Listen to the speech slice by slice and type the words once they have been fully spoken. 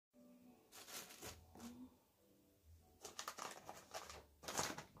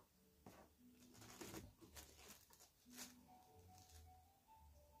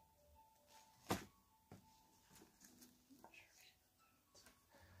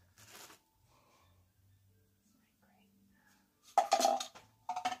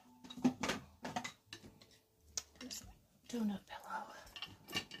donut pillow.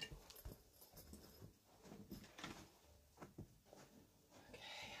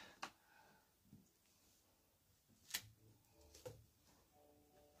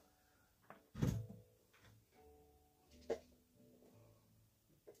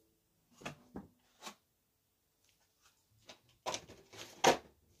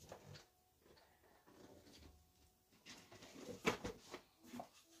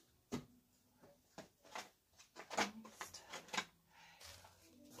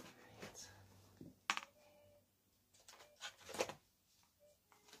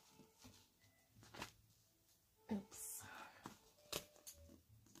 Oops.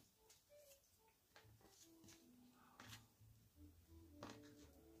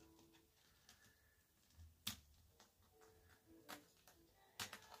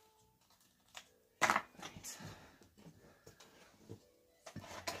 Right.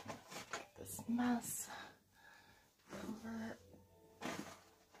 This mess over.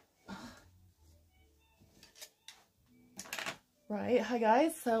 Right, hi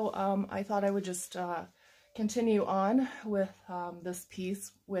guys. So I thought I would just continue on with this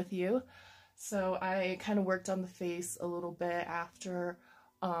piece with you. So I kind of worked on the face a little bit after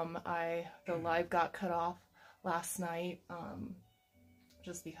the live got cut off last night,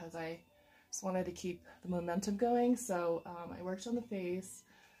 just because I just wanted to keep the momentum going. So I worked on the face,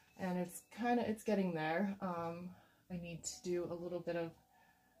 and it's getting there. I need to do a little bit of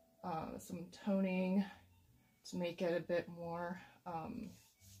some toning to make it a bit more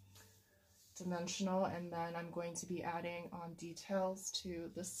dimensional, and then I'm going to be adding on details to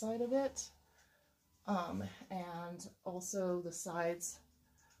this side of it, and also the sides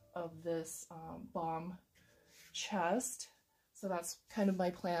of this bomb chest. So that's kind of my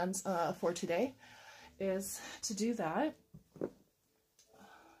plans for today, is to do that.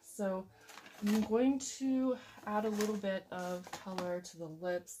 So I'm going to add a little bit of color to the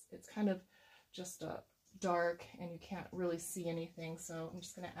lips. It's kind of just dark and you can't really see anything, so I'm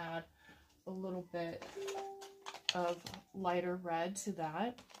just going to add a little bit of lighter red to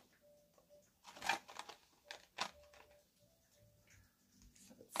that.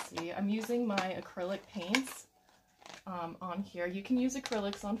 So let's see, I'm using my acrylic paints on here. You can use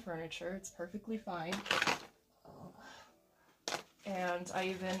acrylics on furniture, it's perfectly fine. And I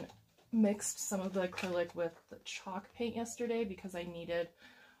even mixed some of the acrylic with the chalk paint yesterday because I needed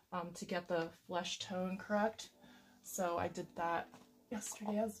to get the flesh tone correct. So I did that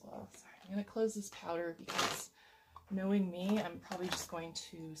yesterday as well. Sorry, I'm going to close this powder because, knowing me, I'm probably just going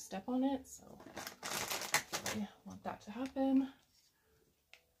to step on it, so I want that to happen.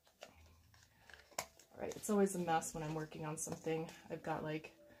 Alright, it's always a mess when I'm working on something. I've got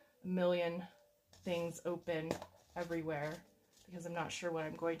like a million things open everywhere because I'm not sure what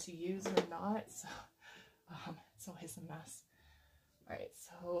I'm going to use or not, so it's always a mess. Alright,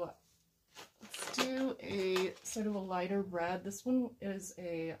 so let's do a sort of a lighter red. This one is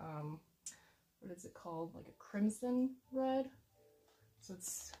a, what is it called? Like a crimson red. So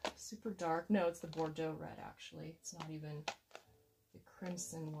it's super dark. No, it's the Bordeaux red actually. It's not even the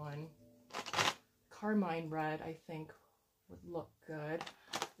crimson one. Carmine red, I think, would look good.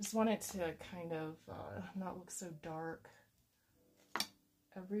 Just want it to kind of not look so dark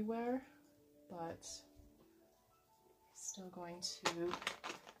everywhere, but still going to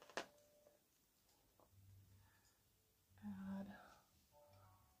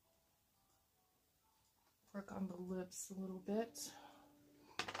work on the lips a little bit.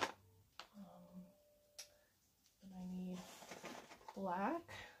 And I need black.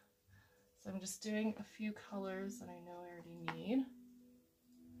 So I'm just doing a few colors that I know I already need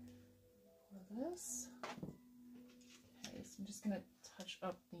for this. Okay, so I'm just going to touch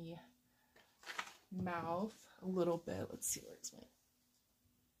up the mouth a little bit. Let's see where it's went.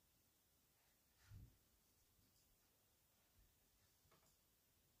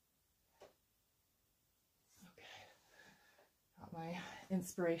 My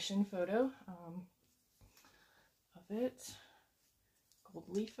inspiration photo of it. Gold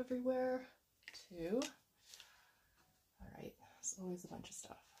leaf everywhere too. All right, there's always a bunch of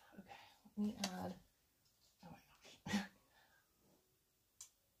stuff. Okay, let me add, oh my gosh. I can't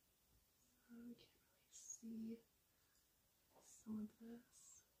really see some of this.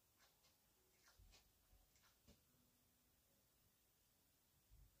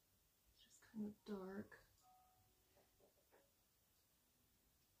 It's just kind of dark.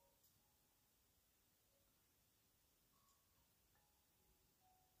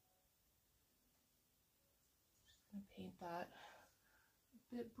 Paint that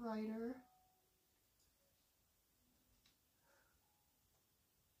a bit brighter.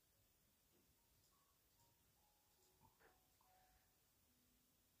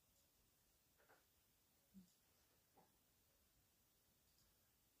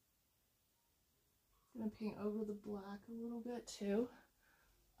 I'm gonna paint over the black a little bit too,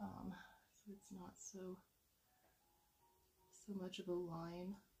 so it's not so much of a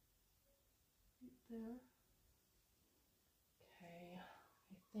line right there. Okay,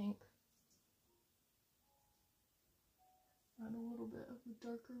 I think add a little bit of the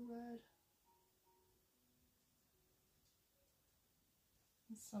darker red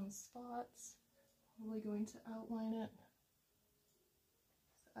in some spots. Probably going to outline it.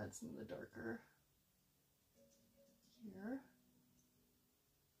 Add some of the darker here.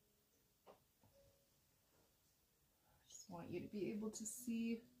 Just want you to be able to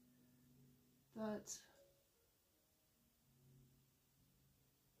see that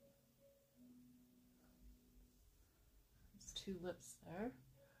there's two lips there.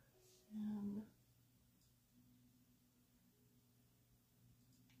 And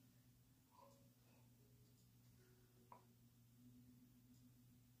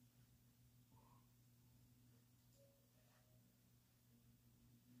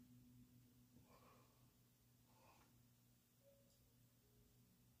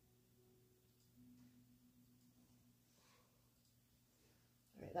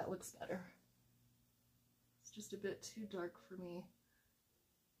that looks better. It's just a bit too dark for me.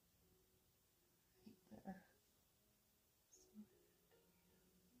 Right there.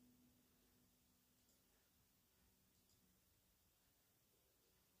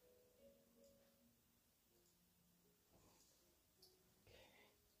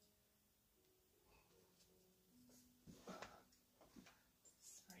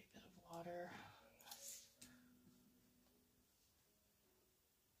 Just the right bit of water.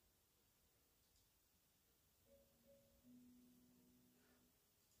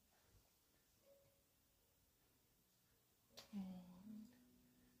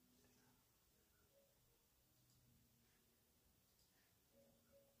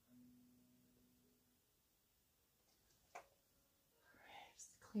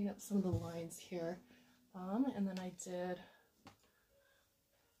 Clean up some of the lines here, and then I did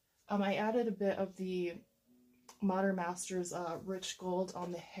I added a bit of the Modern Masters rich gold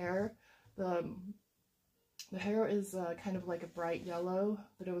on the hair. The hair is kind of like a bright yellow,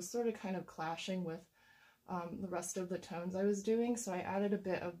 but it was sort of kind of clashing with the rest of the tones I was doing, so I added a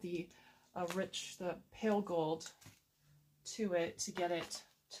bit of the the pale gold to it to get it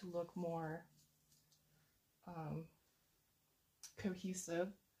to look more cohesive.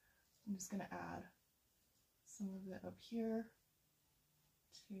 I'm just going to add some of it up here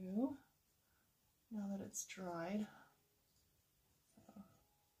too, now that it's dried. So,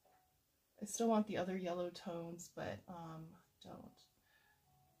 I still want the other yellow tones, but don't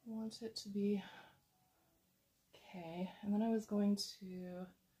want it to be okay. And then I was going to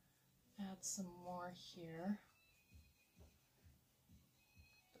add some more here.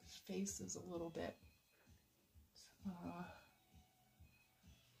 The face is a little bit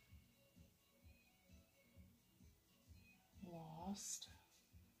lost.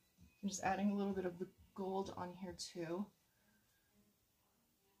 I'm just adding a little bit of the gold on here too.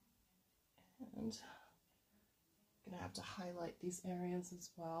 And I'm gonna have to highlight these areas as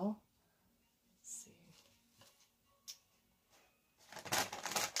well. Let's see.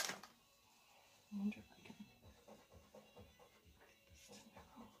 I wonder if I can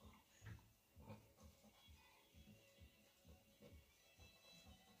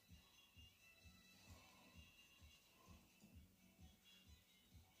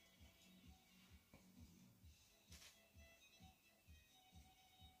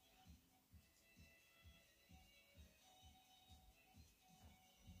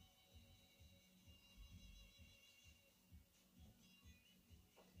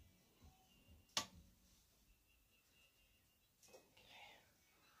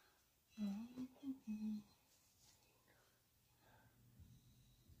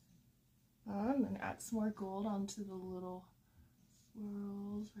and add some more gold onto the little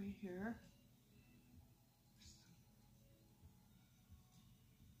swirls right here.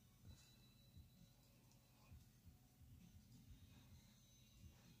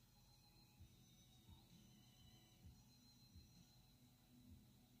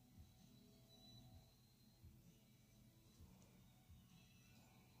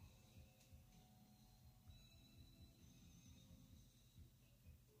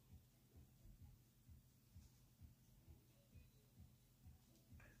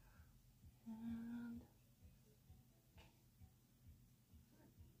 And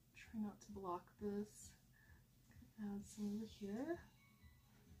try not to block this. Add some over here.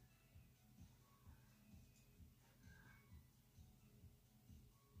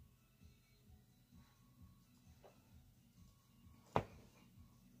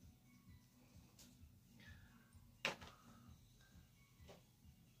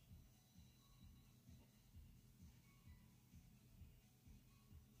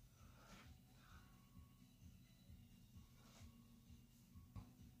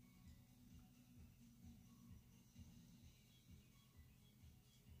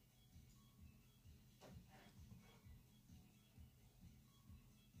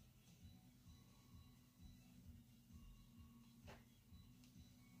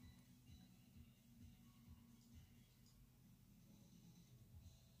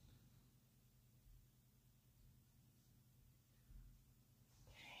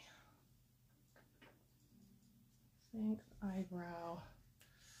 think eyebrow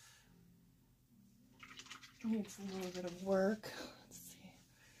needs a little bit of work. Let's see.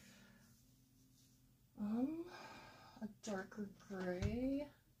 A darker gray.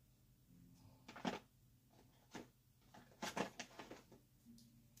 Let's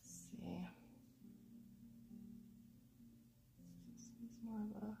see. This one's more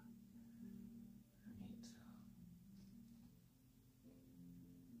of a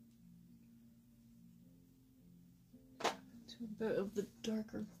a bit of the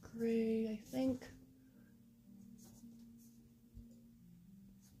darker gray, I think.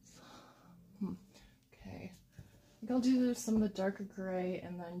 Okay, I think I'll do some of the darker gray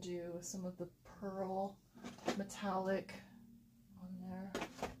and then do some of the pearl metallic on there.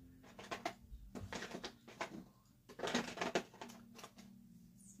 Let's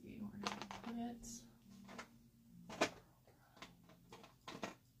see where I'm gonna put it.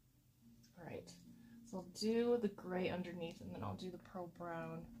 All right. So I'll do the gray underneath and then I'll do the pearl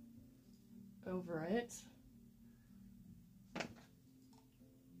brown over it. That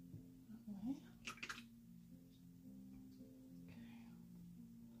way.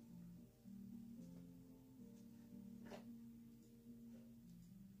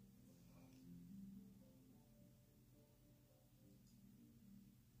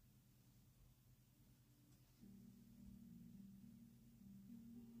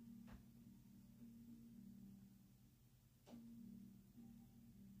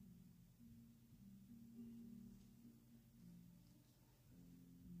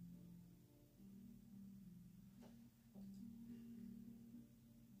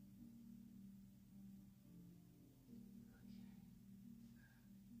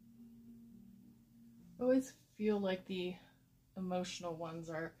 I always feel like the emotional ones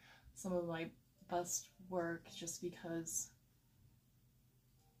are some of my best work just because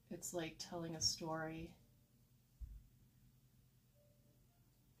it's like telling a story.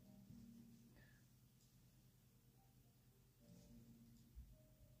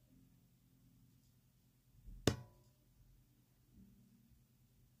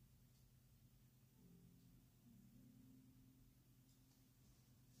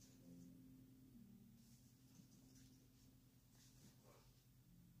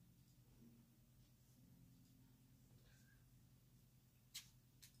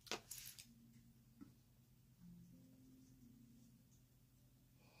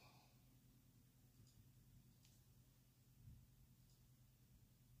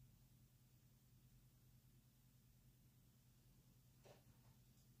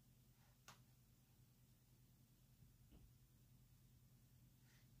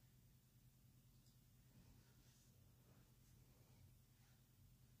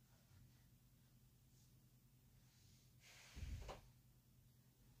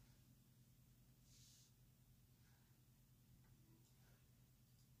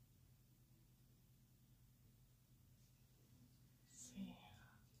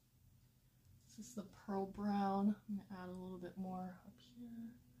 This is the pearl brown. I'm going to add a little bit more up here.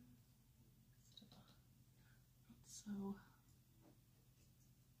 Still not so.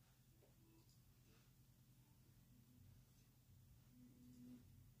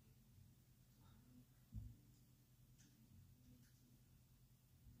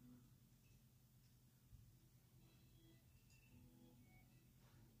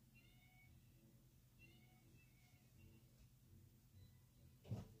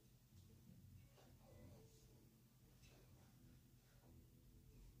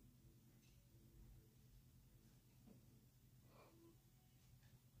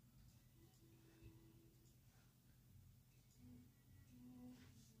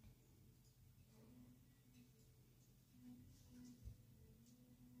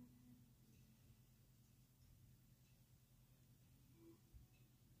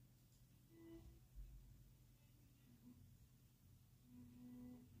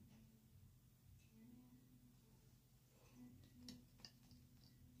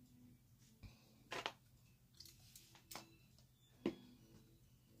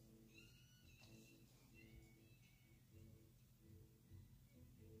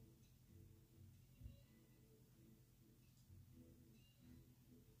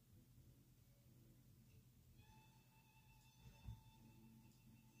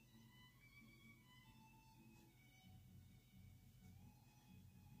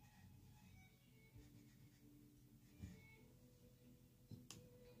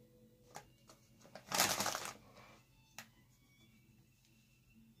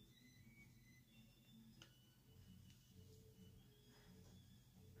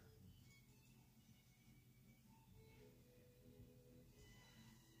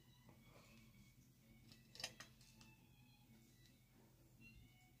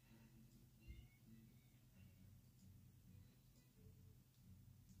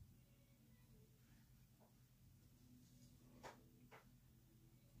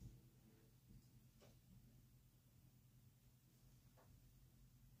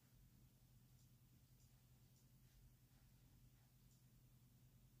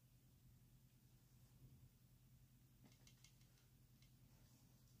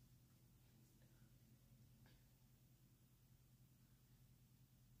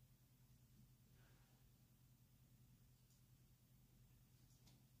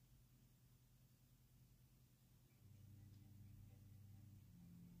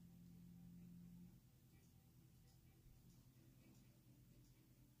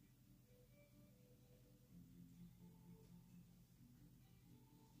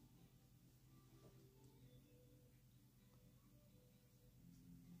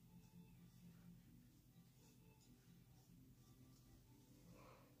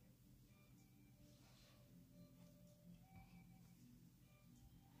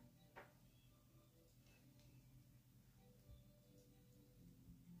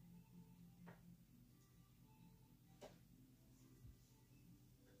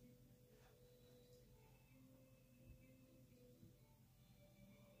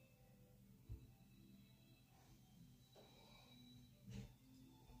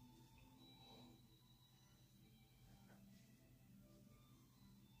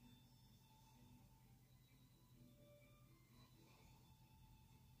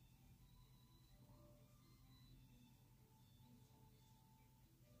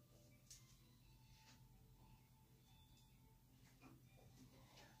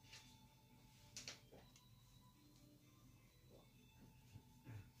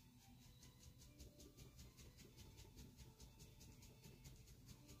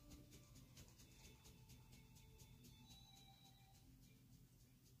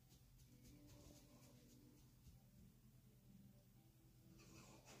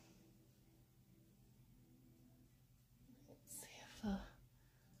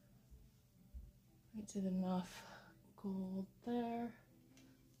 did enough gold there.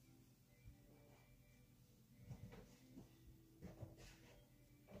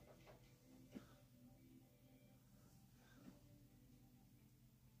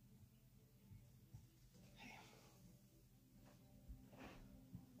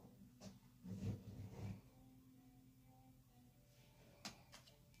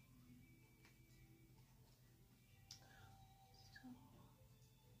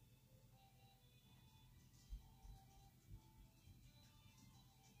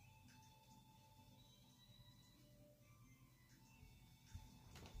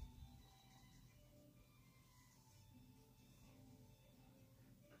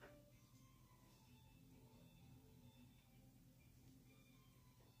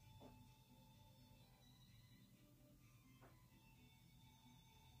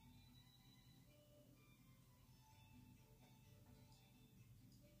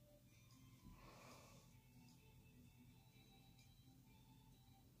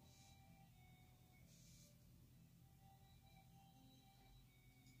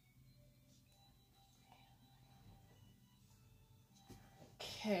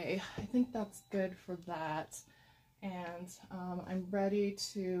 Okay, I think that's good for that, and I'm ready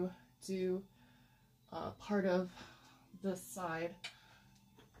to do part of this side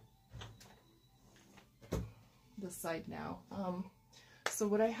now. So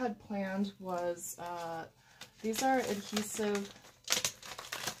what I had planned was these are adhesive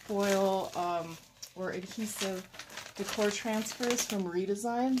foil or adhesive decor transfers from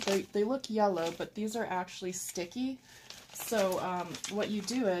Redesign. They look yellow, but these are actually sticky. So what you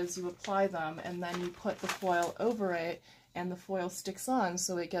do is you apply them and then you put the foil over it, and the foil sticks on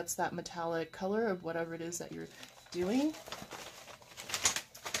so it gets that metallic color of whatever it is that you're doing.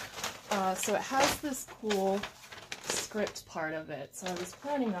 So it has this cool script part of it. So I was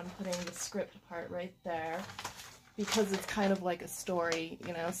planning on putting the script part right there because it's kind of like a story,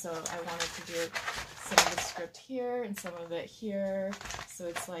 you know, so I wanted to do some of the script here and some of it here. So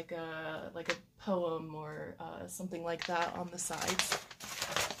it's like a poem or something like that on the sides.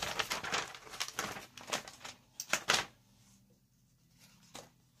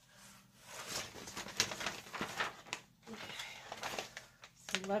 Okay.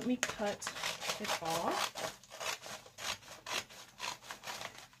 So let me cut it off.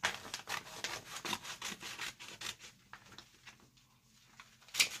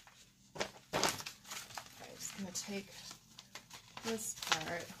 Okay, I'm just going to take this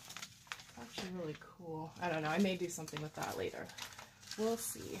part. Actually really cool. I don't know, I may do something with that later. We'll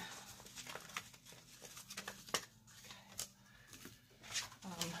see.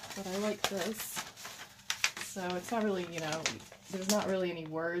 Okay. But I like this. So it's not really, you know, there's not really any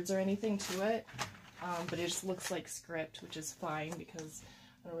words or anything to it, but it just looks like script, which is fine because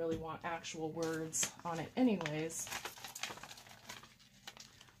I don't really want actual words on it anyways.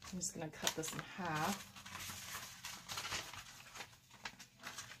 I'm just going to cut this in half.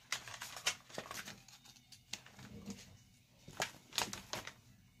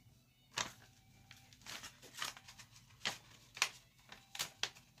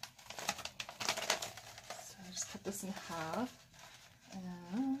 This in half,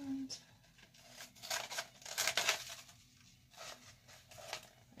 and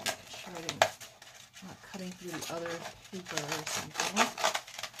make sure I'm not cutting through the other paper or something.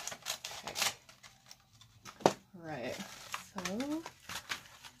 Okay. Right. So let's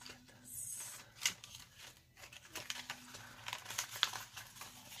get this.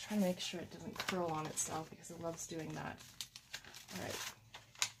 Try to make sure it doesn't curl on itself because it loves doing that. All right.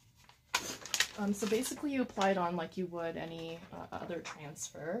 So basically you apply it on like you would any other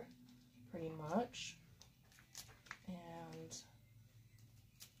transfer, pretty much. And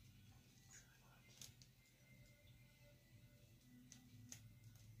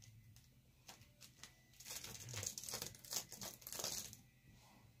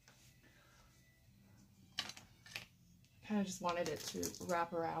kind of just wanted it to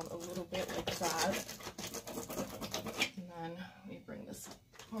wrap around a little bit like that. And then let me bring this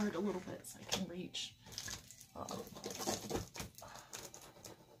forward a little bit so I can reach. I'm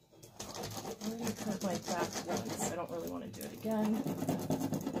going to cut my back once. I don't really want to do it again.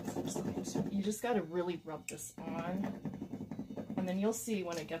 You just got to really rub this on, and then you'll see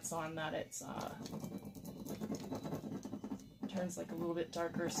when it gets on that it's turns like a little bit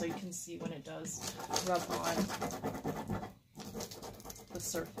darker, so you can see when it does rub on the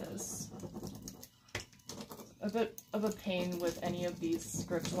surface. A bit of a pain with any of these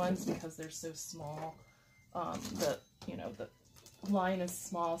script ones because they're so small. The line is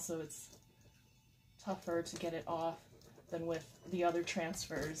small, so it's tougher to get it off than with the other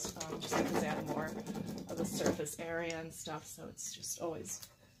transfers, just because they have more of a surface area and stuff, so it's just always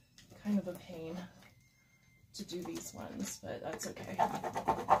kind of a pain to do these ones, but that's okay.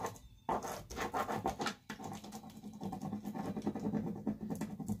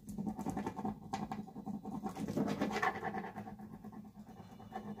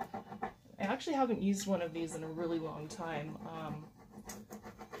 I actually haven't used one of these in a really long time.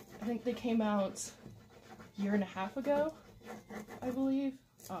 I think they came out a year and a half ago, I believe,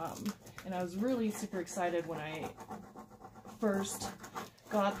 and I was really super excited when I first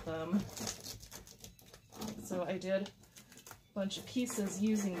got them. So I did a bunch of pieces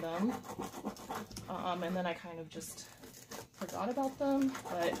using them, and then I kind of just forgot about them,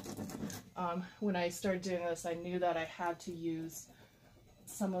 but when I started doing this, I knew that I had to use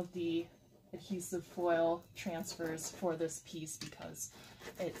some of the adhesive foil transfers for this piece because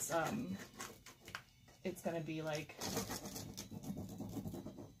it's going to be like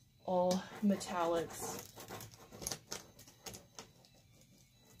all metallics.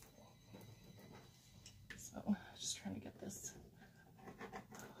 So just trying to get this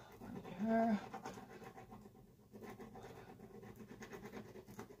on here.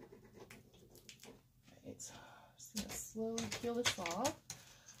 Right, just gonna slowly peel this off.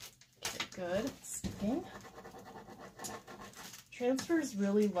 Okay, good. It's sticking. Transfers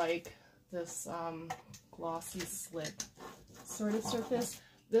really like this glossy slip sort of surface.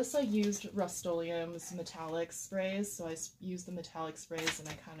 This I used Rust-Oleum's metallic sprays, so I used the metallic sprays and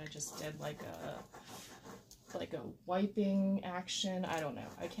I kind of just did like a wiping action. I don't know.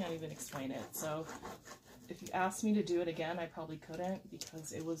 I can't even explain it. So if you asked me to do it again, I probably couldn't,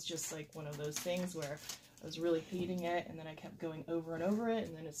 because it was just like one of those things where I was really hating it, and then I kept going over and over it,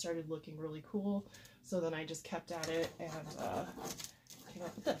 and then it started looking really cool. So then I just kept at it and came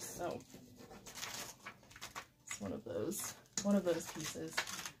up with this. So it's one of those pieces.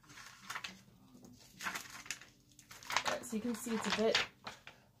 Alright, so you can see it's a bit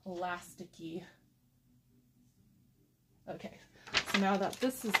elasticy. Okay, so now that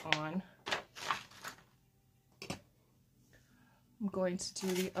this is on, I'm going to do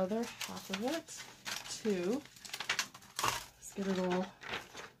the other half of it too. Let's get it all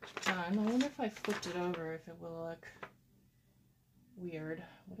done. I wonder if I flipped it over, if it will look weird.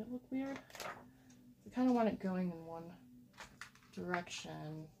 Would it look weird? I kind of want it going in one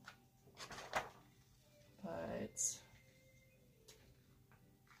direction, but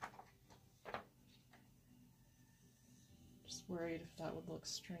just worried if that would look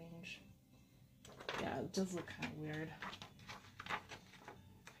strange. Yeah, it does look kind of weird.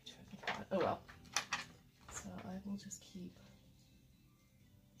 Oh well. So I will just keep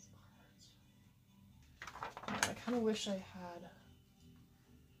this part. I kind of wish I had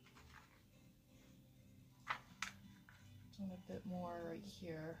done a bit more right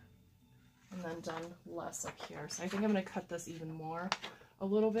here and then done less up here. So I think I'm going to cut this even more a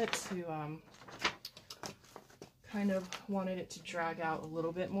little bit to kind of wanted it to drag out a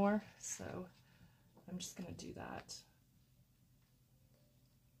little bit more. So I'm just going to do that.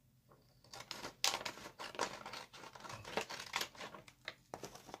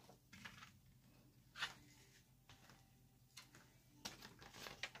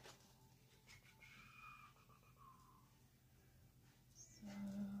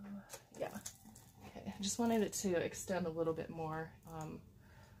 I just wanted it to extend a little bit more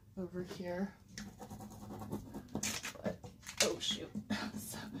over here, but oh shoot.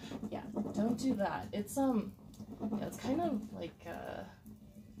 So yeah, don't do that. It's yeah, it's kind of like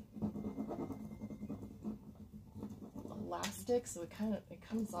elastic, so it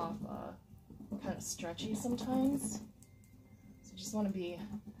comes off kind of stretchy sometimes. So you just want to be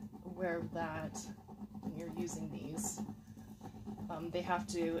aware of that when you're using these. They have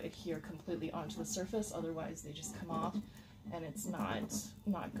to adhere completely onto the surface, otherwise they just come off, and it's not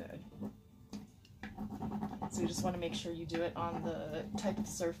good. So you just want to make sure you do it on the type of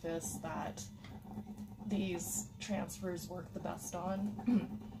surface that these transfers work the best on,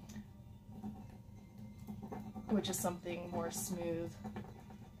 which is something more smooth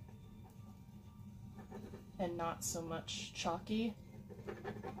and not so much chalky.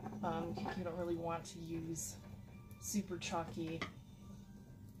 You don't really want to use super chalky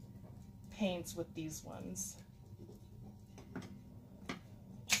paints with these ones,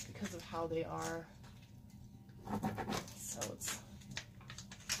 just because of how they are. So it's,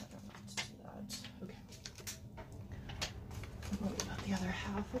 I don't know how to do that. Okay. Let me put the other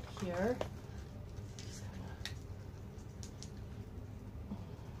half up here. Just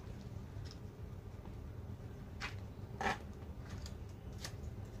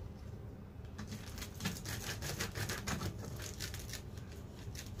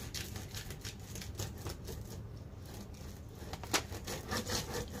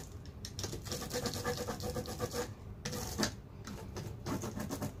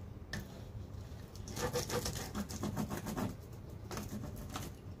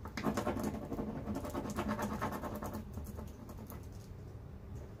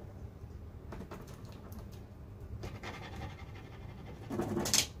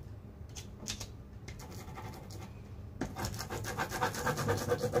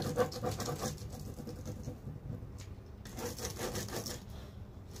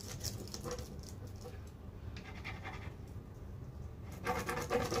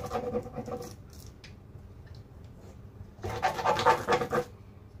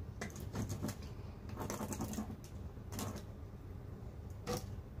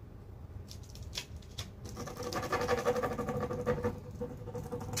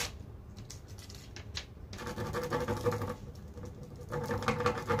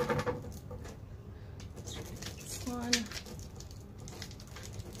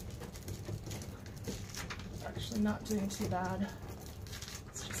actually not doing too bad.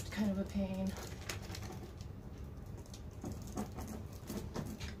 It's just kind of a pain.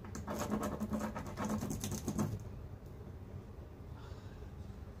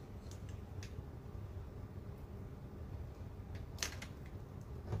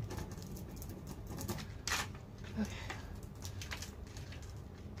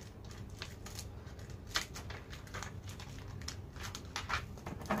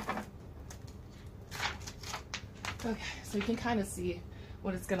 Okay, so you can kind of see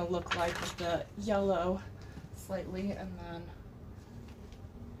what it's going to look like with the yellow slightly, and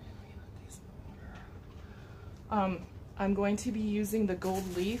then I'm going to be using the gold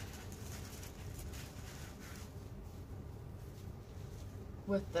leaf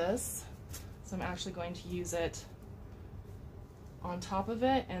with this. So I'm actually going to use it on top of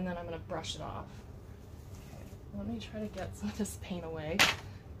it, and then I'm going to brush it off. Okay, let me try to get some of this paint away.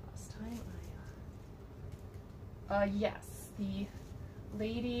 Last time yes, the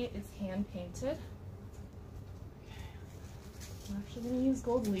lady is hand painted. Okay. I'm actually going to use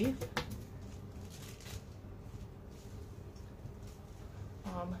gold leaf.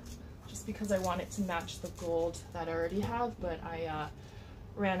 Just because I want it to match the gold that I already have, but I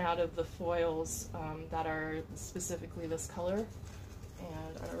ran out of the foils that are specifically this color,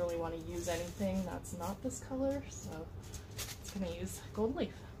 and I don't really want to use anything that's not this color, so it's going to use gold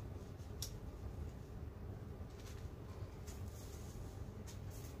leaf.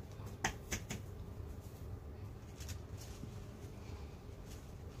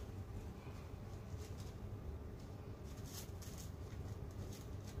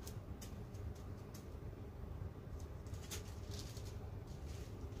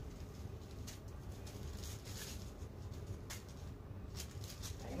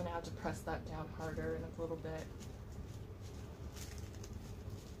 To press that down harder in a little bit.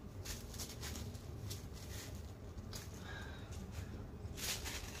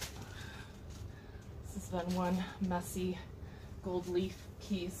 This has been one messy gold leaf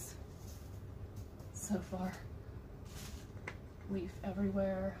piece so far. Leaf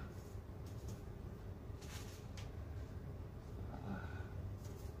everywhere.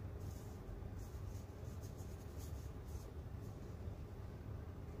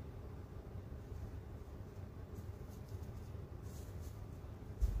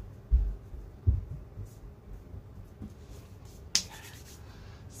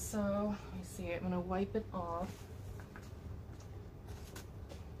 So, let me see, I'm going to wipe it off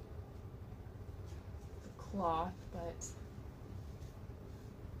the cloth, but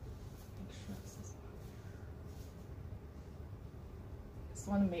make sure this is just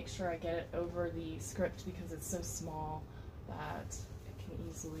want to make sure I get it over the script because it's so small that it can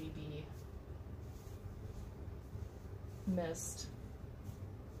easily be missed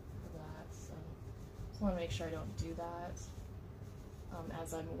for that. So, just want to make sure I don't do that.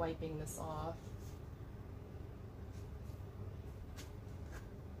 As I'm wiping this off,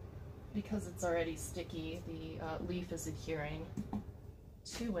 because it's already sticky, the leaf is adhering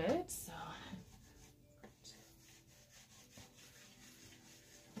to it. So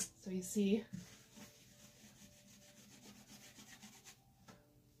you see,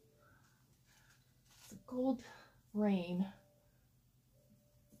 it's a gold rain,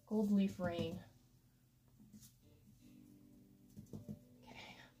 gold leaf rain.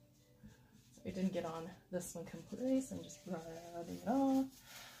 It didn't get on this one completely, so I'm just rubbing it off.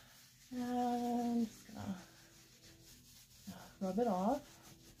 And I'm just gonna rub it off.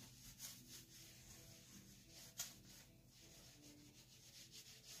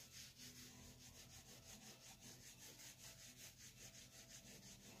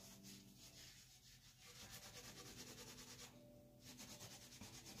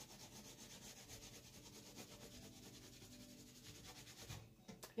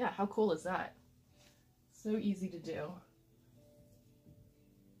 Yeah, how cool is that? So easy to do.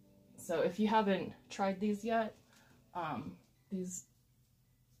 So if you haven't tried these yet, these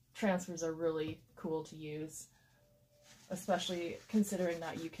transfers are really cool to use, especially considering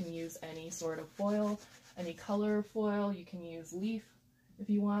that you can use any sort of foil, any color foil. You can use leaf if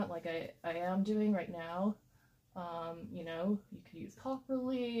you want, like I am doing right now. You know, you could use copper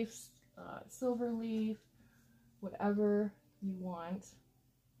leaves, silver leaf, whatever you want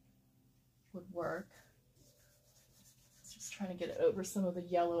would work. Just trying to get it over some of the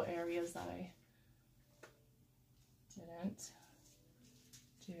yellow areas that I didn't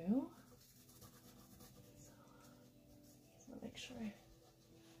do. So make sure I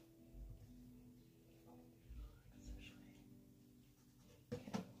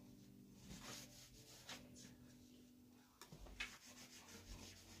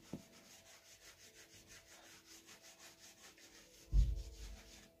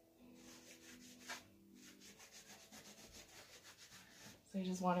I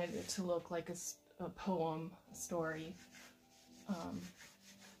just wanted it to look like a poem, a story,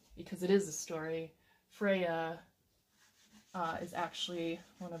 because it is a story. Freya is actually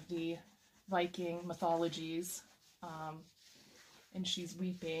one of the Viking mythologies, and she's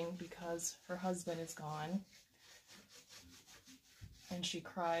weeping because her husband is gone, and she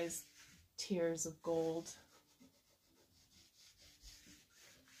cries tears of gold.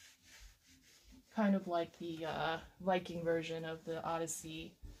 Kind of like the Viking version of the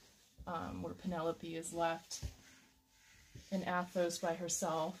Odyssey, where Penelope is left in Athos by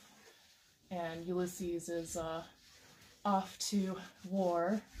herself, and Ulysses is off to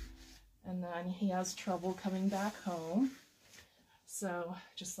war, and then he has trouble coming back home. So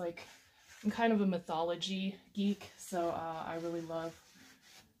just like, I'm kind of a mythology geek, so I really love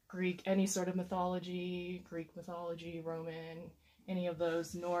Greek, any sort of mythology, Greek mythology, Roman, any of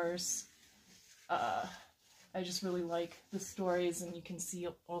those, Norse. I just really like the stories, and you can see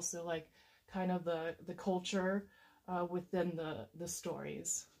also like kind of the culture within the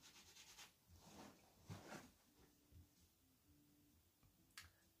stories.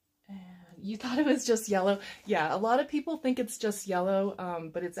 And you thought it was just yellow. Yeah, a lot of people think it's just yellow,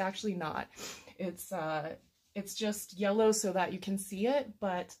 but it's actually not. It's just yellow so that you can see it,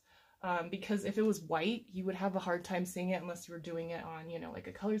 but because if it was white, you would have a hard time seeing it unless you were doing it on, you know, like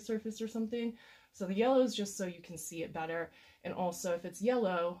a colored surface or something. So the yellow is just so you can see it better. And also if it's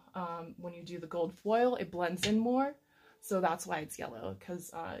yellow, when you do the gold foil, it blends in more. So that's why it's yellow,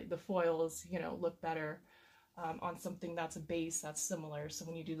 because the foils, you know, look better on something that's a base that's similar. So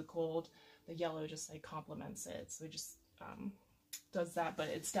when you do the gold, the yellow just like complements it. So it just does that, but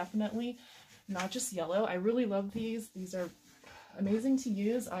it's definitely not just yellow. I really love these. These are amazing to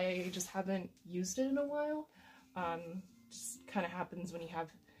use. I just haven't used it in a while. Just kind of happens when you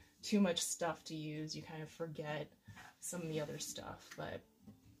have too much stuff to use, you kind of forget some of the other stuff. But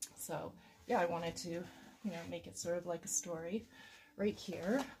so yeah, I wanted to, you know, make it sort of like a story right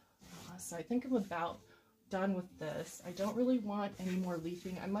here. So I think I'm about done with this. I don't really want any more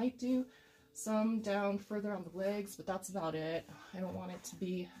leafing. I might do some down further on the legs, but that's about it. I don't want it to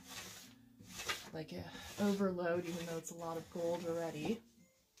be like an overload, even though it's a lot of gold already.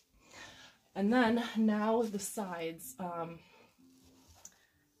 And then now the sides.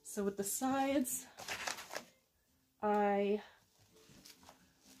 So with the sides, I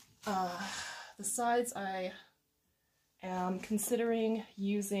am considering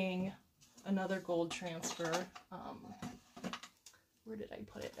using another gold transfer. Where did I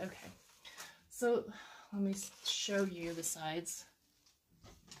put it? Okay. So let me show you the sides.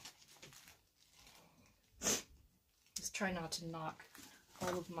 Just try not to knock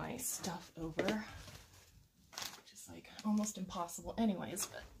all of my stuff over, which is like almost impossible anyways,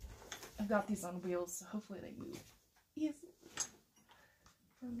 but I've got these on wheels, so hopefully they move easily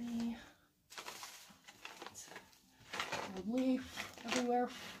for me. Gold leaf everywhere.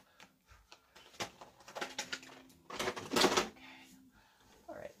 Okay.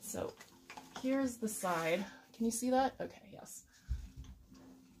 Alright, so here's the side. Can you see that? Okay, yes.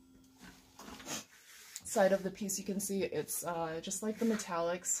 Side of the piece, you can see it's just like the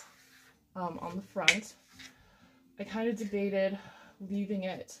metallics on the front. I kind of debated leaving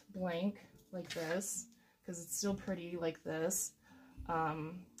it blank like this because it's still pretty like this,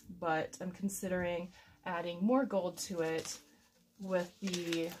 but I'm considering adding more gold to it with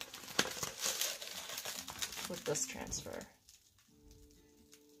this transfer.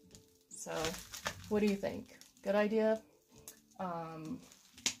 So what do you think? Good idea? I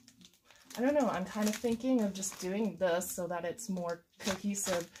don't know, I'm kind of thinking of just doing this so that it's more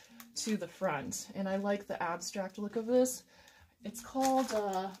cohesive to the front, and I like the abstract look of this. It's called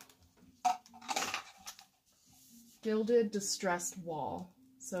Gilded Distressed Wall.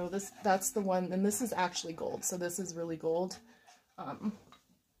 So that's the one, and this is actually gold, so this is really gold.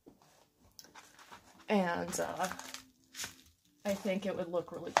 And I think it would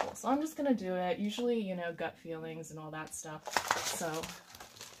look really cool. So I'm just gonna do it. Usually, you know, gut feelings and all that stuff. So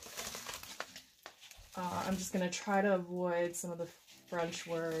I'm just gonna try to avoid some of the French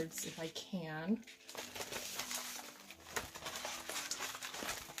words if I can.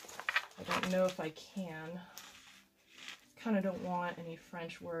 I don't know if I can. Kind of don't want any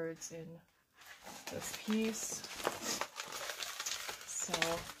French words in this piece, so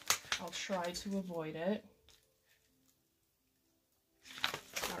I'll try to avoid it.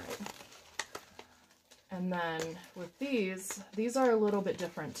 Alright. And then with these are a little bit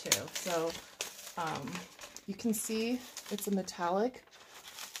different too. So you can see it's a metallic.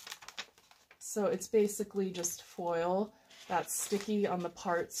 So it's basically just foil that's sticky on the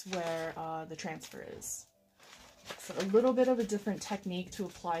parts where the transfer is. So a little bit of a different technique to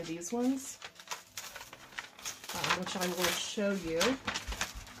apply these ones, which I will show you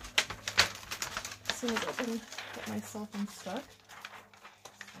as soon as I can get myself unstuck.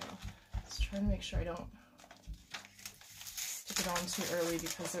 So just trying to make sure I don't stick it on too early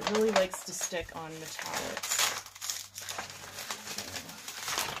because it really likes to stick on metallics.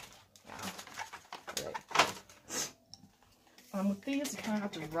 With these, you kind of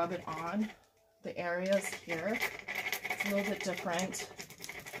have to rub it on the areas here. It's a little bit different.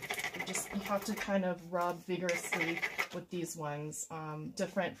 You have to kind of rub vigorously with these ones.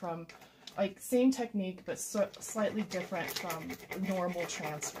 Different from, like, same technique, but slightly different from normal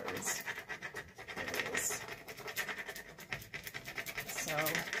transfers. There it is. So,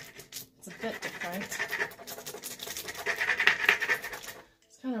 it's a bit different.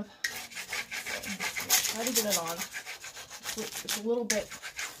 It's kind of, so, try to get it on. It's a little bit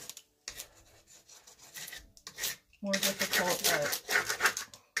more difficult, but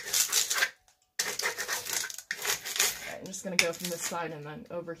I'm just going to go from this side and then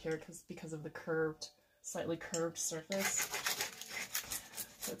over here because of the slightly curved surface.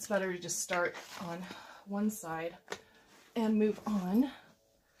 So it's better to just start on one side and move on.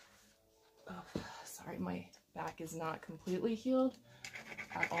 Oh, sorry, my back is not completely healed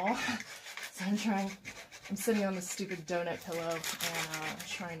at all. So I'm sitting on this stupid donut pillow and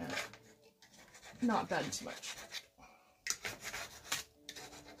trying to not bend too much.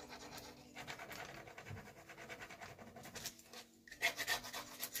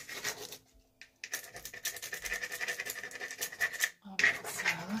 Alright, so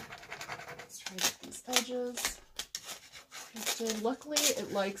let's try to get these edges twisted. Luckily,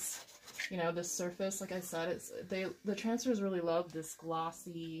 it likes, you know, this surface. Like I said, the transfers really love this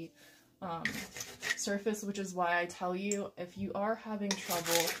glossy surface, which is why I tell you, if you are having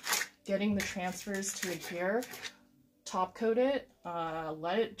trouble getting the transfers to adhere, top coat it,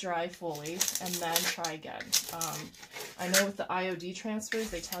 let it dry fully, and then try again. I know with the IOD transfers,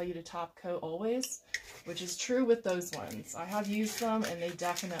 they tell you to top coat always, which is true with those ones. I have used them, and they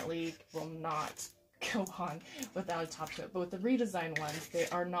definitely will not go on without a top coat. But with the redesigned ones, they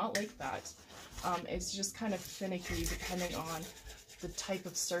are not like that. It's just kind of finicky depending on the type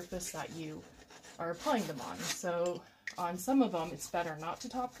of surface that you are applying them on. So on some of them, it's better not to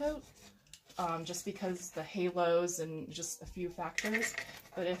top coat, just because the halos and just a few factors.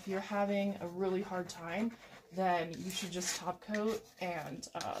 But if you're having a really hard time, then you should just top coat and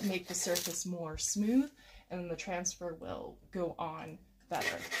make the surface more smooth, and then the transfer will go on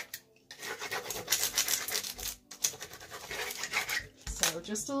better. So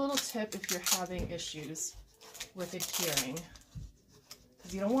just a little tip if you're having issues with adhering.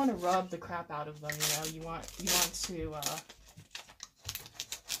 You don't want to rub the crap out of them, you know. You want to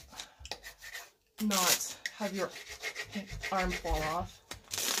not have your arm fall off.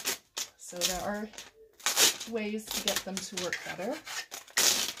 So there are ways to get them to work better.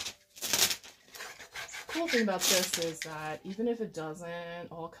 The cool thing about this is that even if it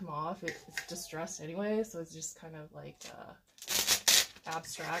doesn't all come off, it's distressed anyway, so it's just kind of like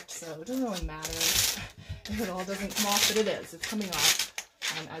abstract, so it doesn't really matter if it all doesn't come off, but it is. It's coming off.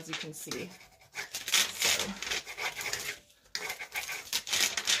 As you can see.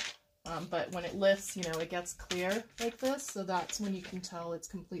 So, but when it lifts, you know, it gets clear like this, so that's when you can tell it's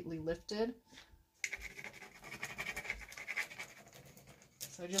completely lifted.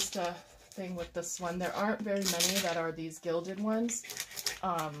 So just a thing with this one, there aren't very many that are these gilded ones.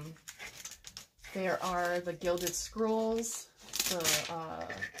 There are the gilded scrolls,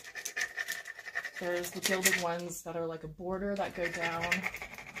 there's the gilded ones that are like a border that go down.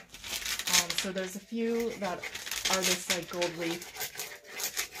 So there's a few that are this like gold leaf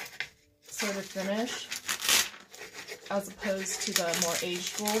sort of finish, as opposed to the more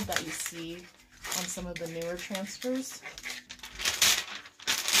aged gold that you see on some of the newer transfers.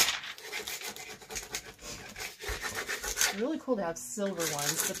 It's really cool to have silver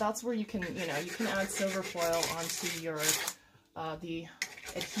ones, but that's where you can, you know, you can add silver foil onto your the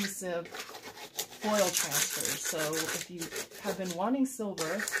adhesive foil transfers. So if you have been wanting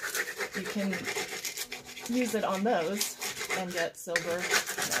silver, you can use it on those and get silver,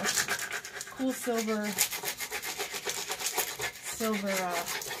 you know, cool silver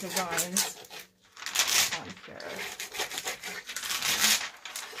designs on here.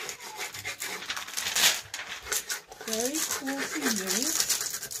 Very cool to use.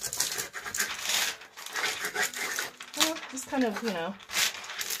 Well, just kind of, you know,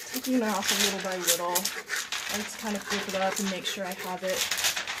 taking it off little by little. I just kind of flip it up and make sure I have it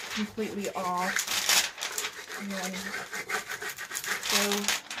completely off. And then go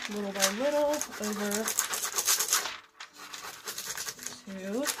little by little over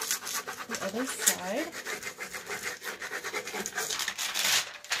the other side.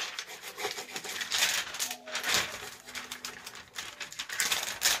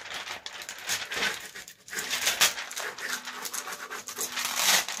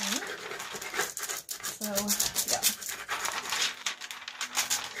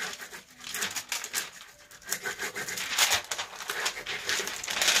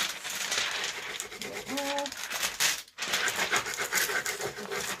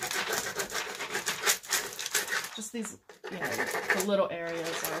 These, you know, the little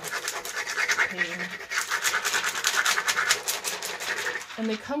areas are pain. And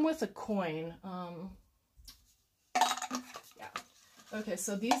they come with a coin. Yeah. Okay,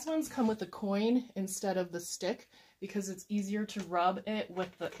 so these ones come with a coin instead of the stick because it's easier to rub it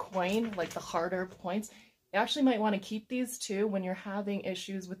with the coin, like the harder points. You actually might want to keep these too when you're having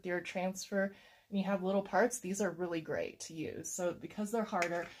issues with your transfer and you have little parts. These are really great to use. So because they're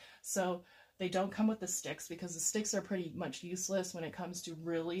harder, so they don't come with the sticks because the sticks are pretty much useless when it comes to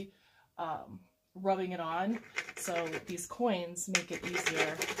really rubbing it on. So these coins make it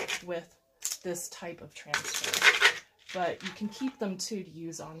easier with this type of transfer. But you can keep them too to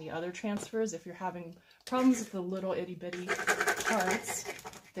use on the other transfers. If you're having problems with the little itty bitty parts,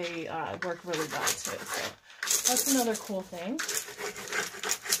 they work really well too. So that's another cool thing.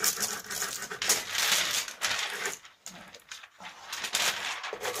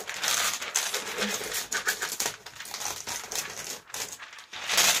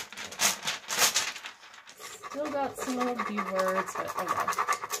 Still got some of the words, but oh well.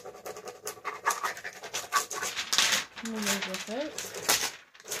 I'm gonna move with it.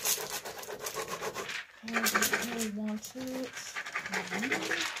 I don't really want it.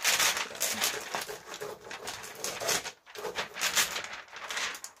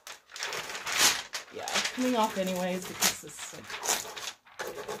 Yeah, it's coming off anyways because this like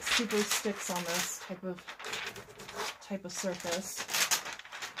super sticks on this type of surface.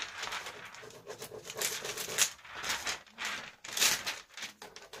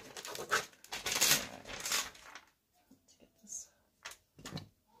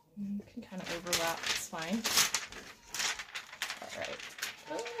 Kind of overlap, it's fine. Alright.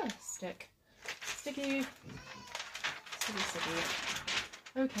 Sticky.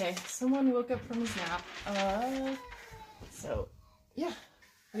 Okay, someone woke up from his nap. So, yeah. What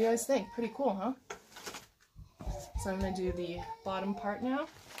do you guys think? Pretty cool, huh? So I'm going to do the bottom part now.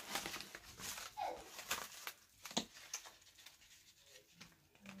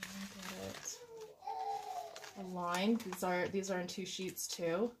 Get it aligned. These are in 2 sheets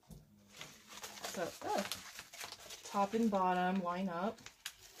too. So, top and bottom line up.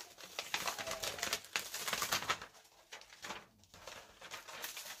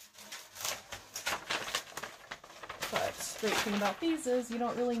 But the great thing about these is you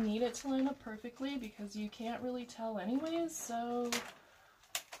don't really need it to line up perfectly because you can't really tell anyways, so,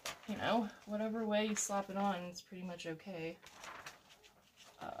 you know, whatever way you slap it on, it's pretty much okay.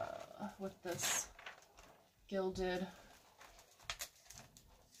 With this gilded...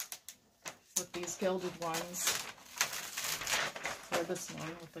 with these gilded ones, or this one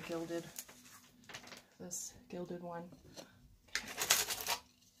with the gilded, this gilded one. Okay.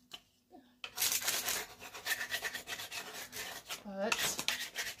 But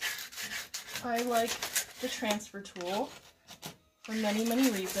I like the transfer tool for many,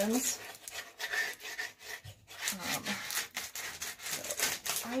 many reasons.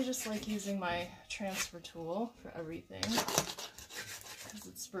 So I just like using my transfer tool for everything. Because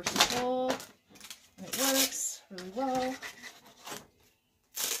it's versatile and it works really well,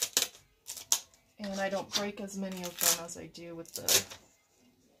 and I don't break as many of them as I do with the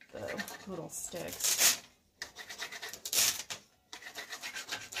little sticks.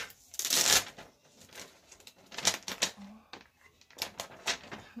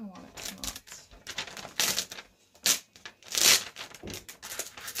 I want it to not.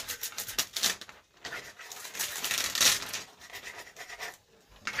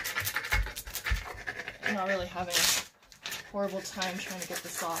 I'm not really having a horrible time trying to get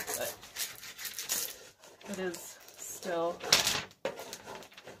this off, but it is still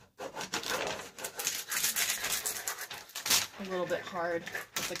a little bit hard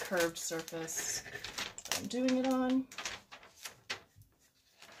with the curved surface that I'm doing it on.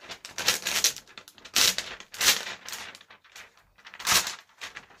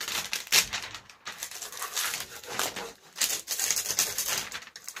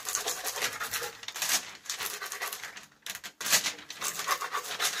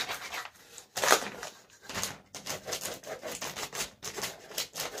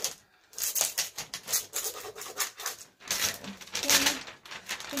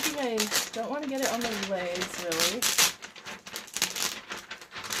 don't want to get it on the legs, really.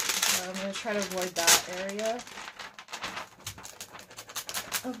 So I'm going to try to avoid that area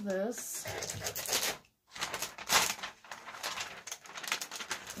of this.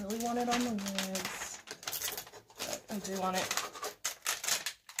 Really want it on the legs, but I do want it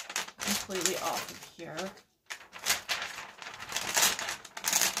completely off of here.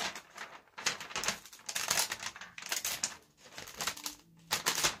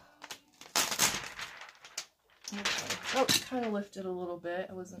 Okay. Oh, kind of lifted a little bit.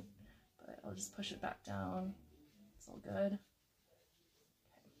 I wasn't, but I'll just push it back down. It's all good. Okay.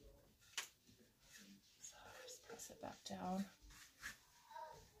 So just press it back down.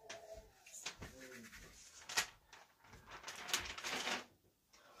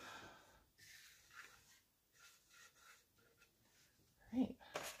 Right.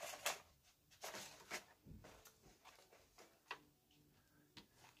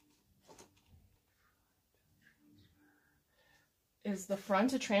 Is the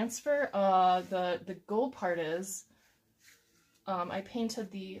front a transfer? The gold part is. I painted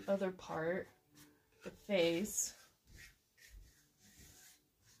the other part, the face.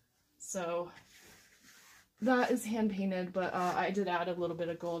 So that is hand painted, but I did add a little bit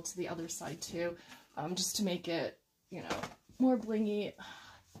of gold to the other side too, just to make it, you know, more blingy.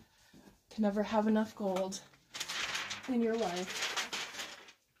 Can never have enough gold in your life.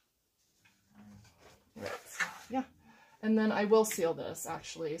 Right, so, yeah. And then I will seal this,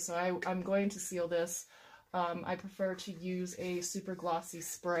 actually. So I'm going to seal this. I prefer to use a super glossy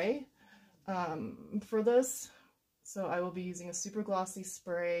spray for this. So I will be using a super glossy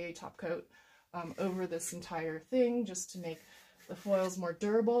spray top coat over this entire thing, just to make the foils more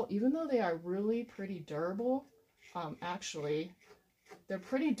durable. Even though they are really pretty durable, actually, they're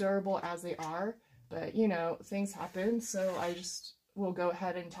pretty durable as they are. But, you know, things happen, so I just will go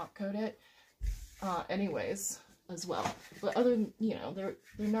ahead and top coat it anyways as well. But other than, you know, they're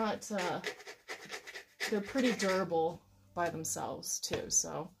not, they're pretty durable by themselves too,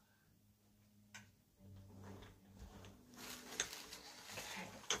 so. Okay,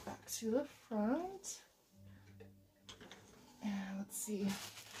 back to the front. And let's see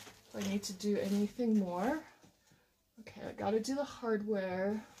if I need to do anything more. Okay, I gotta do the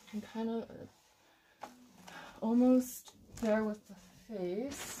hardware. I'm kind of almost there with the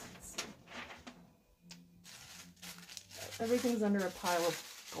face. Everything's under a pile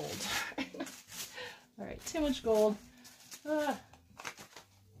of gold. Alright, too much gold. Where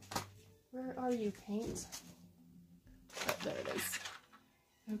are you, paint? Oh, there it is.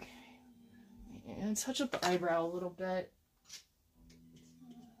 Okay. And touch up the eyebrow a little bit.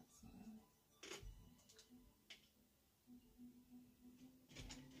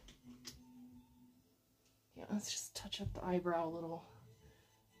 Yeah, let's just touch up the eyebrow a little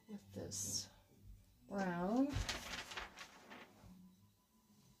with this brown.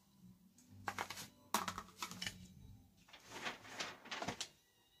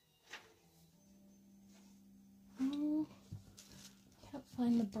 Can't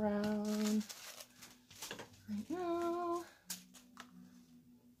find the brown right now. Oh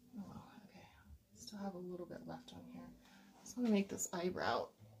well, okay. Still have a little bit left on here. Just want to make this eyebrow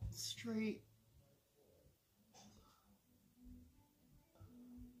straight.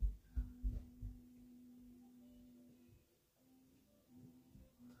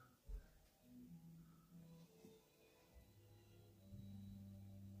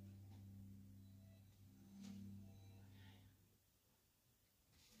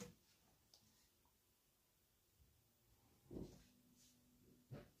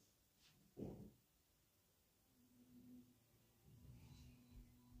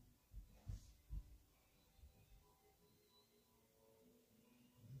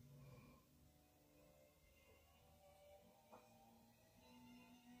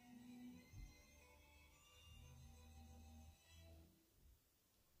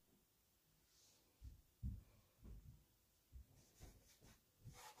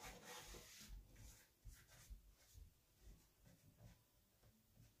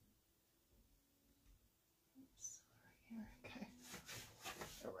 Okay.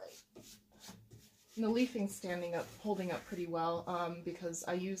 All right. And the leafing's standing up, holding up pretty well, because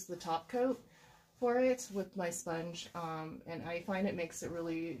I use the top coat for it with my sponge, and I find it makes it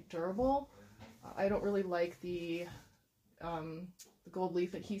really durable. I don't really like the gold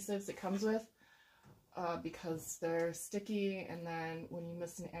leaf adhesives it comes with, because they're sticky, and then when you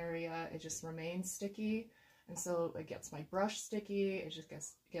miss an area, it just remains sticky. And so it gets my brush sticky, it just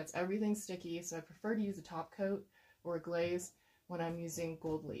gets everything sticky, so I prefer to use a top coat or a glaze when I'm using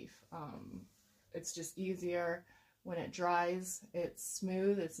gold leaf. It's just easier. when it dries, it's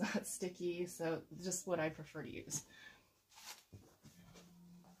smooth, it's not sticky, so just what I prefer to use.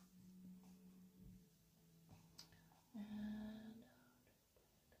 And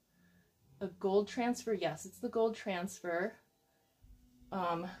a gold transfer, yes, it's the gold transfer.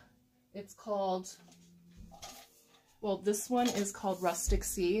 It's called, well, this one is called Rustic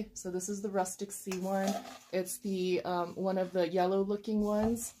Sea. So this is the Rustic Sea one. It's the one of the yellow looking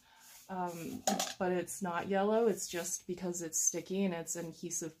ones, but it's not yellow. It's just because it's sticky and it's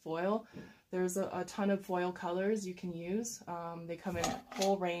adhesive foil. There's a ton of foil colors you can use. They come in a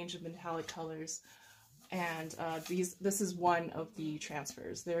whole range of metallic colors, and this is one of the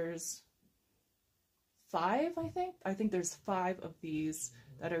transfers. There's 5, I think. I think there's 5 of these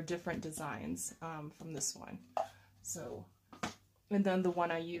that are different designs from this one. So, and then the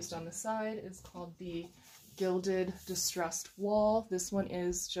one I used on the side is called the Gilded Distressed Wall. This one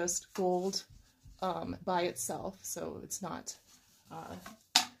is just gold by itself, so it's not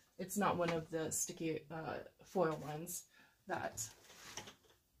one of the sticky foil ones that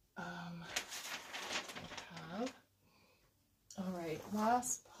I have. All right,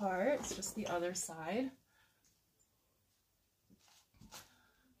 last part, it's just the other side.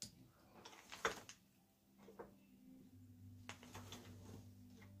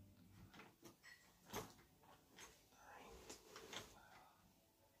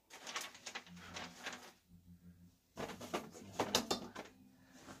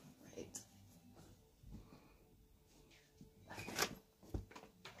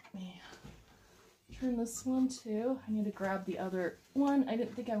 Turn this one too. I need to grab the other one. I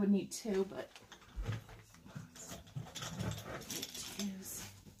didn't think I would need 2, but I need to use.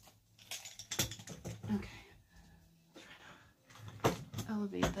 Okay. Try to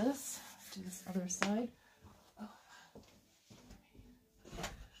elevate this. Do this other side. Oh.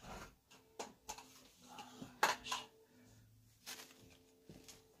 Gosh.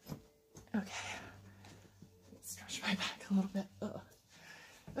 Okay. Let's stretch my back a little bit. Ugh.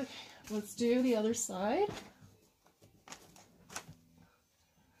 Okay. Let's do the other side.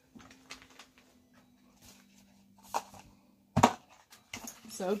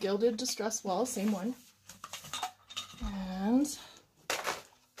 So Gilded Distress Wall, same one. And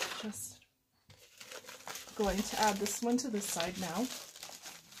just going to add this one to this side now.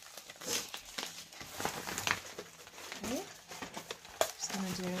 Okay. Just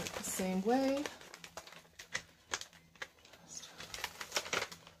going to do it the same way.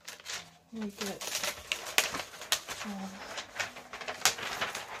 Make it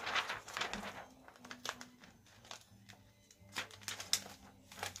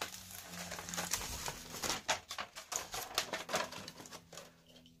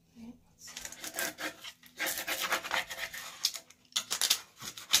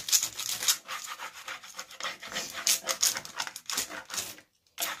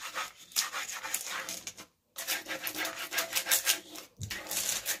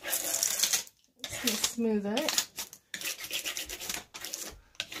smooth it.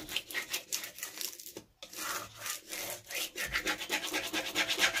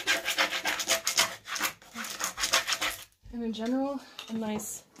 And in general, a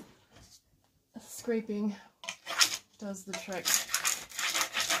nice scraping does the trick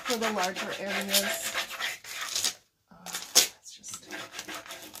for the larger areas. It's just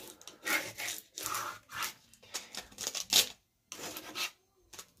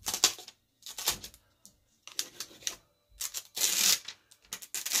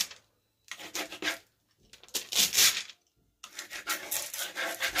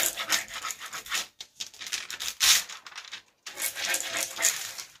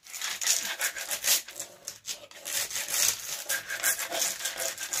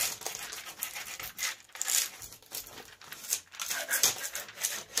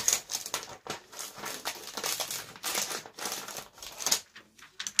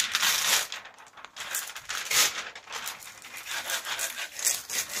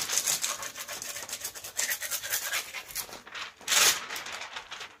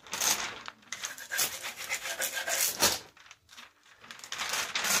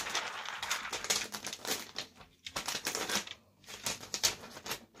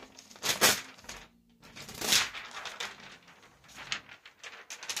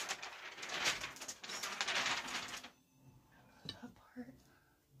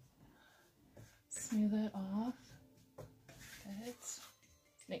smooth it off. Good.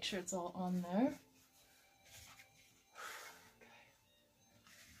 Make sure it's all on there.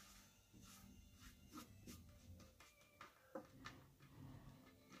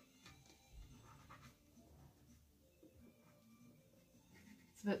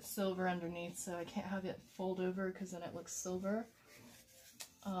 It's a bit silver underneath, so I can't have it fold over because then it looks silver.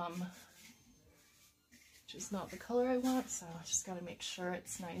 Which is not the color I want, so I just got to make sure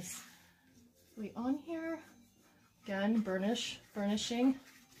it's nicely on here. Again, burnishing.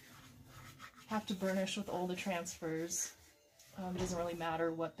 Have to burnish with all the transfers. It doesn't really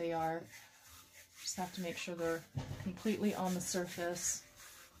matter what they are. Just have to make sure they're completely on the surface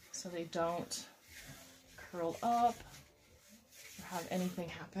so they don't curl up or have anything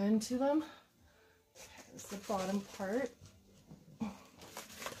happen to them. Okay, this is the bottom part.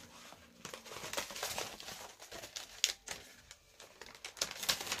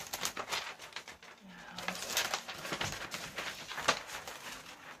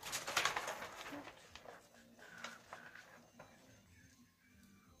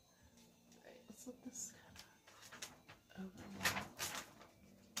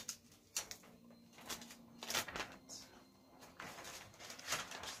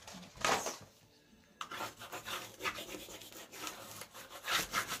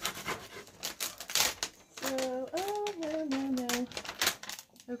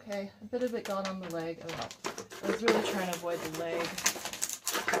 Okay, a bit of it got on the leg. Oh well. I was really trying to avoid the leg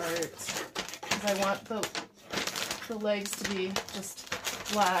part because I want the legs to be just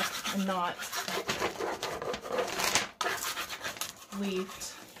black and not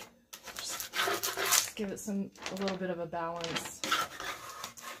leafed. Just give it a little bit of a balance.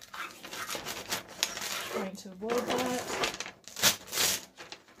 Trying to avoid that,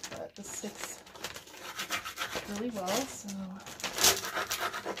 but this sticks really well, so.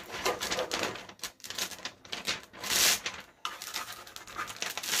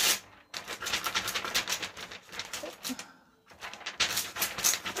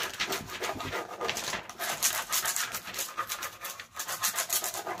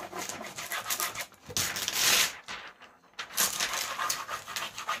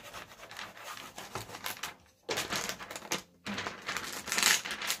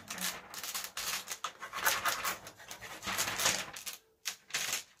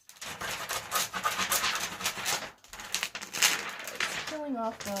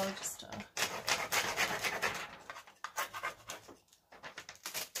 Off though, just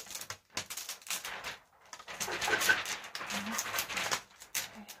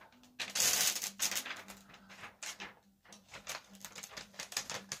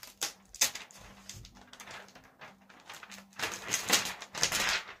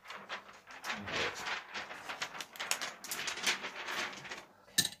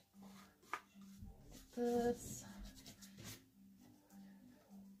this.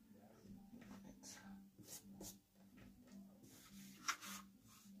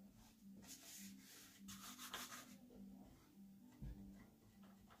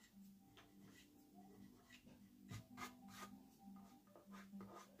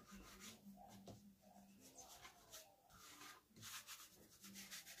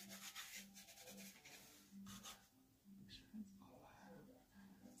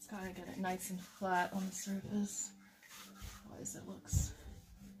 Gotta get it nice and flat on the surface, otherwise it looks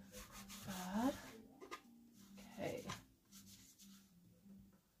bad. Okay.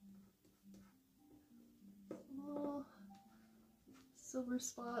 Little silver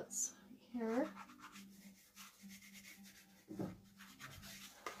spots here.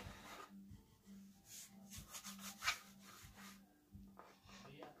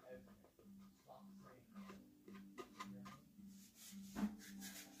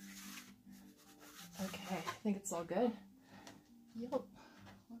 Okay, I think it's all good. Yep,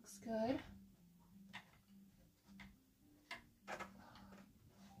 looks good.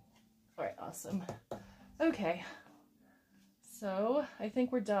 All right, awesome. Okay, so I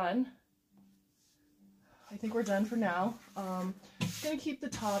think we're done. I think we're done for now. I'm gonna keep the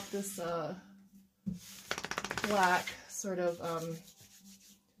top this black sort of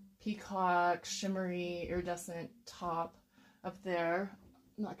peacock, shimmery, iridescent top up there.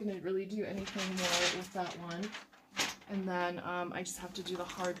 I'm not going to really do anything more with that one. And then I just have to do the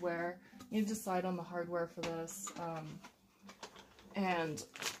hardware. I need to decide on the hardware for this and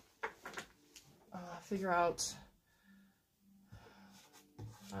figure out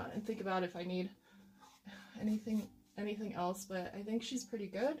and think about if I need anything else, but I think she's pretty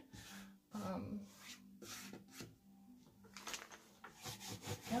good.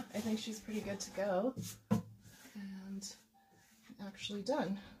 Yeah, I think she's pretty good to go. And actually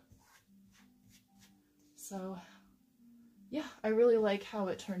done. So yeah, I really like how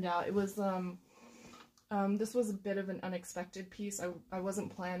it turned out. It was this was a bit of an unexpected piece. I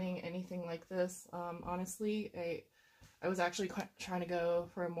wasn't planning anything like this. Honestly, I was actually trying to go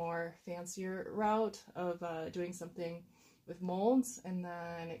for a more fancier route of doing something with molds, and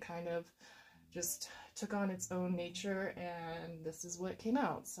then it kind of just took on its own nature, and this is what came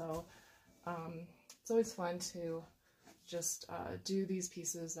out. So it's always fun to just do these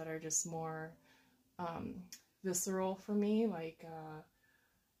pieces that are just more visceral for me, like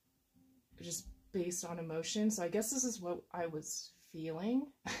just based on emotion. So I guess this is what I was feeling.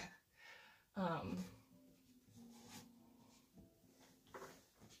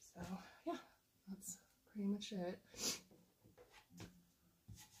 So yeah, that's pretty much it.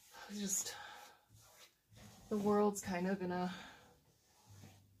 Just the world's kind of in a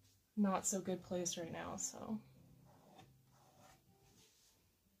not so good place right now, so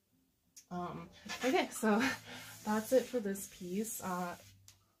okay, so that's it for this piece. I'm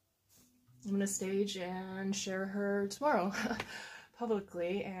gonna stage and share her tomorrow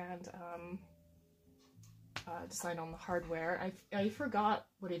publicly, and decide on the hardware. I forgot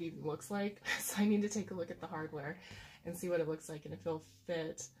what it even looks like, so I need to take a look at the hardware and see what it looks like and if it'll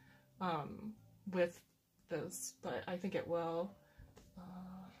fit with this, but I think it will.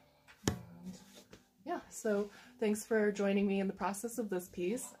 And yeah, so thanks for joining me in the process of this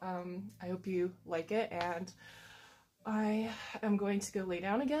piece. I hope you like it, and I am going to go lay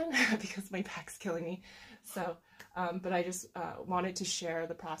down again because my back's killing me. So, but I just wanted to share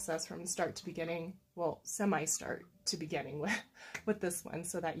the process from start to beginning, well, semi-start to beginning with this one,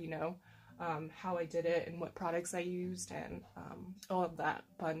 so that you know how I did it and what products I used and all of that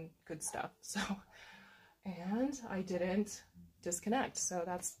fun, good stuff. So, and I didn't disconnect, so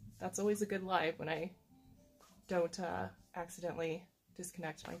that's always a good live when I don't accidentally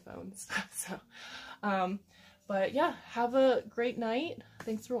disconnect my phones. So, but yeah, have a great night.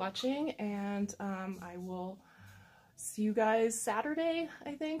 Thanks for watching, and I will see you guys Saturday,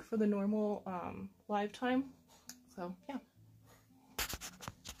 I think, for the normal live time. So yeah.